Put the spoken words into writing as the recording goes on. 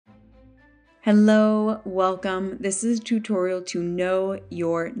Hello, welcome. This is a tutorial to know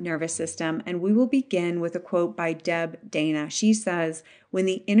your nervous system, and we will begin with a quote by Deb Dana. She says, "When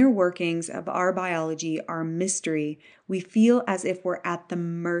the inner workings of our biology are mystery, we feel as if we're at the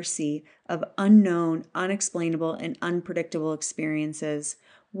mercy of unknown, unexplainable, and unpredictable experiences.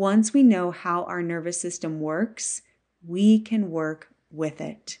 Once we know how our nervous system works, we can work with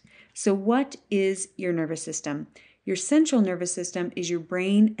it." So what is your nervous system? Your central nervous system is your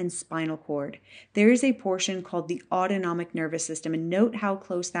brain and spinal cord. There is a portion called the autonomic nervous system, and note how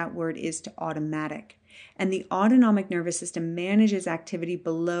close that word is to automatic. And the autonomic nervous system manages activity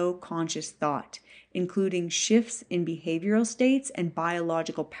below conscious thought, including shifts in behavioral states and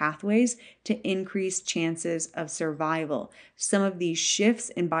biological pathways to increase chances of survival. Some of these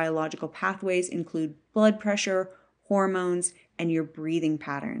shifts in biological pathways include blood pressure, hormones, and your breathing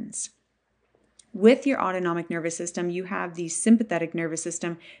patterns. With your autonomic nervous system, you have the sympathetic nervous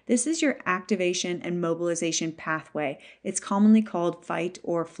system. This is your activation and mobilization pathway. It's commonly called fight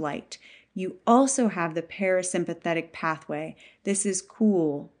or flight. You also have the parasympathetic pathway. This is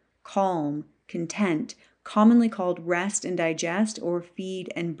cool, calm, content, commonly called rest and digest or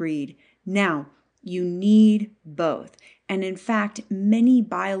feed and breed. Now, you need both. And in fact, many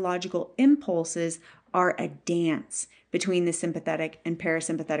biological impulses are a dance between the sympathetic and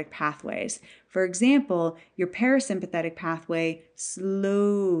parasympathetic pathways. For example, your parasympathetic pathway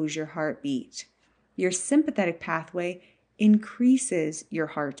slows your heartbeat. Your sympathetic pathway increases your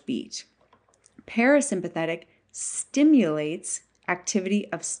heartbeat. Parasympathetic stimulates activity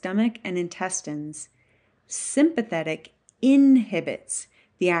of stomach and intestines. Sympathetic inhibits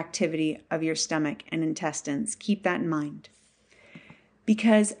the activity of your stomach and intestines. Keep that in mind.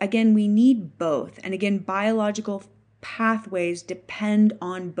 Because again, we need both. And again, biological pathways depend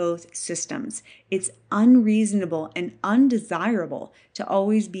on both systems. It's unreasonable and undesirable to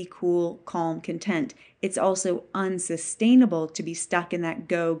always be cool, calm, content. It's also unsustainable to be stuck in that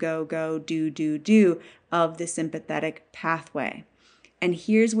go, go, go, do of the sympathetic pathway. And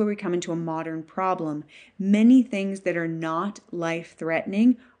here's where we come into a modern problem. Many things that are not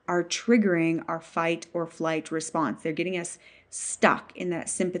life-threatening are triggering our fight or flight response. They're getting us stuck in that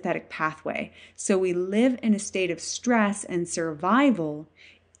sympathetic pathway. So we live in a state of stress and survival,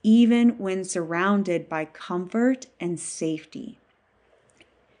 even when surrounded by comfort and safety.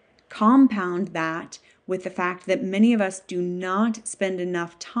 Compound that with the fact that many of us do not spend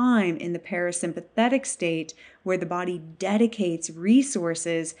enough time in the parasympathetic state where the body dedicates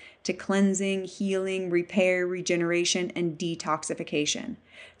resources to cleansing, healing, repair, regeneration, and detoxification.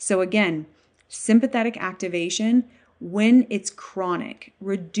 So again, sympathetic activation, when it's chronic,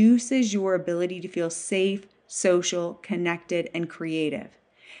 reduces your ability to feel safe, social, connected, and creative.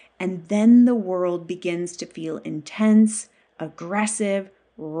 And then the world begins to feel intense, aggressive,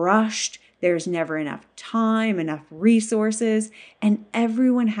 rushed. There's never enough time, enough resources, and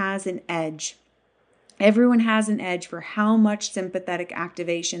everyone has an edge. Everyone has an edge for how much sympathetic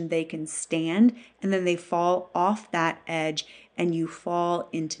activation they can stand, and then they fall off that edge, and you fall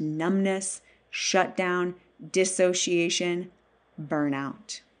into numbness, shutdown, dissociation,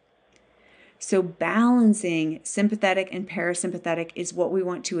 burnout. So balancing sympathetic and parasympathetic is what we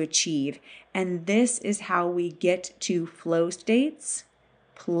want to achieve. And this is how we get to flow states,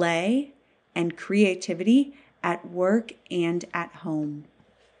 play, and creativity at work and at home.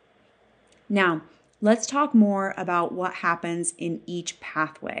 Now, let's talk more about what happens in each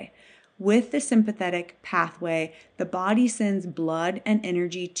pathway. With the sympathetic pathway, the body sends blood and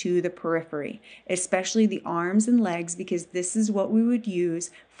energy to the periphery, especially the arms and legs, because this is what we would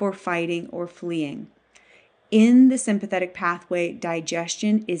use for fighting or fleeing. In the sympathetic pathway,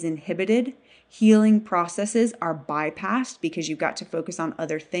 digestion is inhibited, healing processes are bypassed because you've got to focus on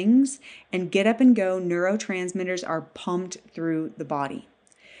other things, and get up and go neurotransmitters are pumped through the body.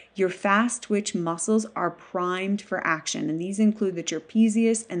 Your fast twitch muscles are primed for action, and these include the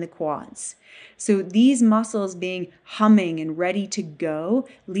trapezius and the quads. So these muscles being humming and ready to go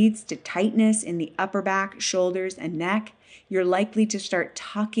leads to tightness in the upper back, shoulders, and neck. You're likely to start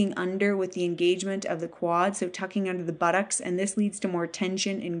tucking under with the engagement of the quads, so tucking under the buttocks, and this leads to more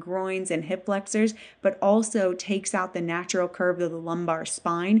tension in groins and hip flexors, but also takes out the natural curve of the lumbar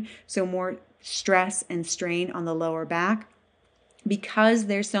spine, so more stress and strain on the lower back. Because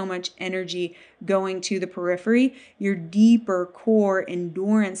there's so much energy going to the periphery, your deeper core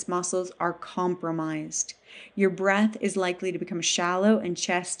endurance muscles are compromised. Your breath is likely to become shallow and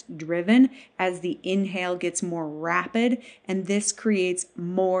chest driven as the inhale gets more rapid, and this creates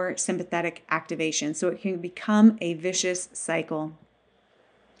more sympathetic activation. So it can become a vicious cycle.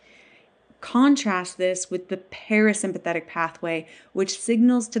 Contrast this with the parasympathetic pathway, which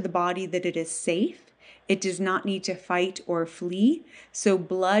signals to the body that it is safe. It does not need to fight or flee, so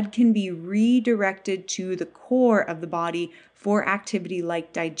blood can be redirected to the core of the body for activity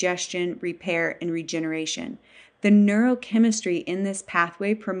like digestion, repair, and regeneration. The neurochemistry in this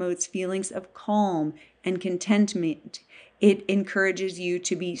pathway promotes feelings of calm and contentment. It encourages you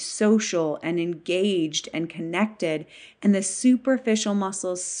to be social and engaged and connected, and the superficial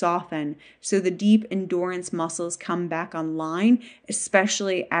muscles soften, so the deep endurance muscles come back online,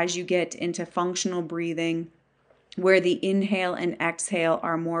 especially as you get into functional breathing, where the inhale and exhale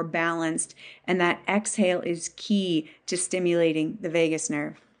are more balanced, and that exhale is key to stimulating the vagus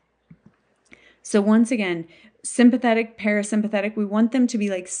nerve. So once again, sympathetic, parasympathetic, we want them to be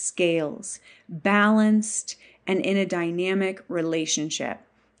like scales, balanced and in a dynamic relationship.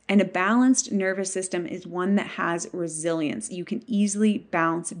 And a balanced nervous system is one that has resilience. You can easily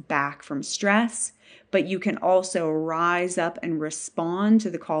bounce back from stress, but you can also rise up and respond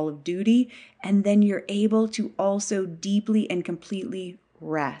to the call of duty. And then you're able to also deeply and completely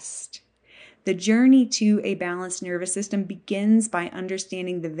rest. The journey to a balanced nervous system begins by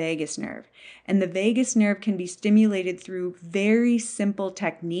understanding the vagus nerve. And the vagus nerve can be stimulated through very simple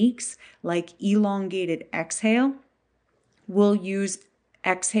techniques like elongated exhale. We'll use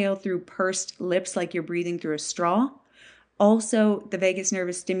exhale through pursed lips like you're breathing through a straw. Also, the vagus nerve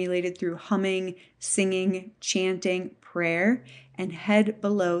is stimulated through humming, singing, chanting, prayer, and head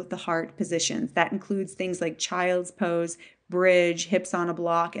below the heart positions. That includes things like child's pose, bridge, hips on a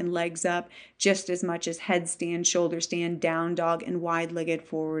block, and legs up, just as much as headstand, shoulder stand, down dog, and wide-legged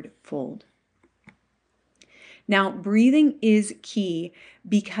forward fold. Now, breathing is key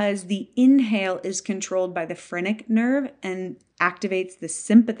because the inhale is controlled by the phrenic nerve and activates the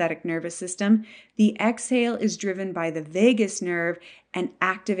sympathetic nervous system. The exhale is driven by the vagus nerve and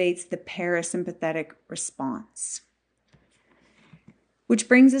activates the parasympathetic response. Which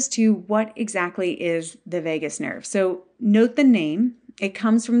brings us to what exactly is the vagus nerve. So note the name. It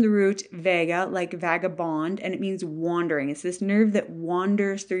comes from the root vaga, like vagabond, and it means wandering. It's this nerve that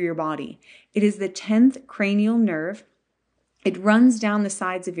wanders through your body. It is the 10th cranial nerve. It runs down the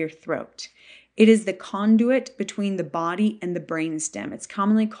sides of your throat. It is the conduit between the body and the brainstem. It's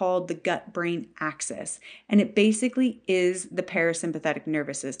commonly called the gut-brain axis, and it basically is the parasympathetic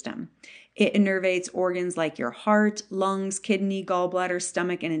nervous system. It innervates organs like your heart, lungs, kidney, gallbladder,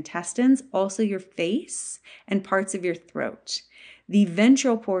 stomach, and intestines, also your face and parts of your throat. The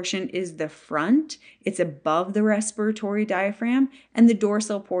ventral portion is the front. It's above the respiratory diaphragm, and the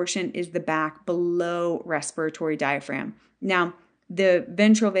dorsal portion is the back below respiratory diaphragm. Now, the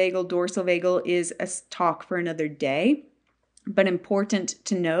ventral vagal, dorsal vagal is a talk for another day, but important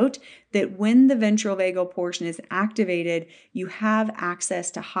to note that when the ventral vagal portion is activated, you have access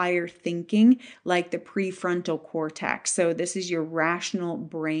to higher thinking like the prefrontal cortex. So this is your rational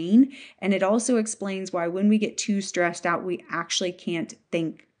brain, and it also explains why when we get too stressed out, we actually can't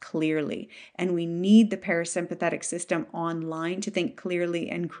think clearly, and we need the parasympathetic system online to think clearly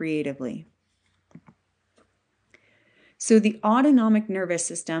and creatively. So the autonomic nervous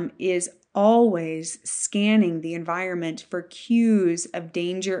system is always scanning the environment for cues of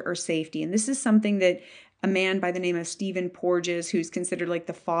danger or safety. And this is something that a man by the name of Stephen Porges, who's considered like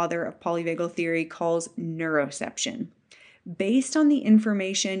the father of polyvagal theory, calls neuroception. Based on the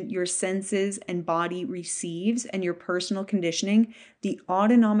information your senses and body receives and your personal conditioning, the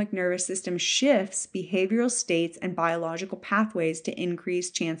autonomic nervous system shifts behavioral states and biological pathways to increase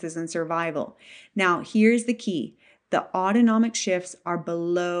chances in survival. Now, here's the key. The autonomic shifts are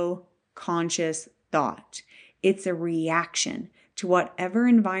below conscious thought. It's a reaction to whatever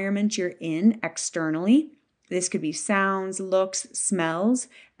environment you're in externally. This could be sounds, looks, smells,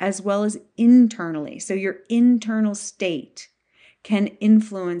 as well as internally. So your internal state can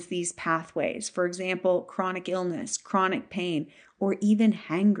influence these pathways. For example, chronic illness, chronic pain, or even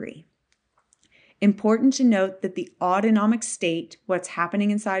hangry. Important to note that the autonomic state, what's happening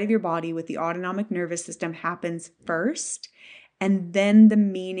inside of your body with the autonomic nervous system, happens first, and then the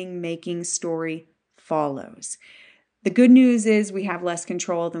meaning-making story follows. The good news is we have less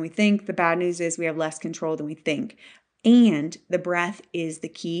control than we think. The bad news is we have less control than we think. And the breath is the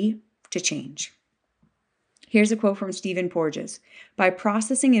key to change. Here's a quote from Stephen Porges. By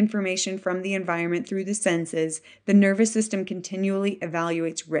processing information from the environment through the senses, the nervous system continually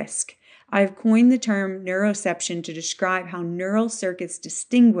evaluates risk. I've coined the term neuroception to describe how neural circuits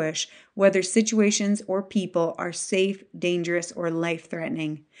distinguish whether situations or people are safe, dangerous, or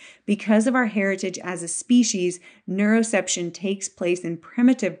life-threatening. Because of our heritage as a species, neuroception takes place in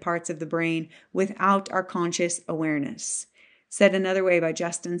primitive parts of the brain without our conscious awareness. Said another way by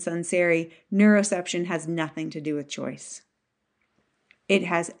Justin Sunseri, neuroception has nothing to do with choice. It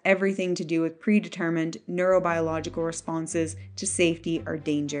has everything to do with predetermined neurobiological responses to safety or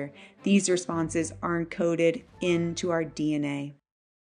danger. These responses are encoded into our DNA.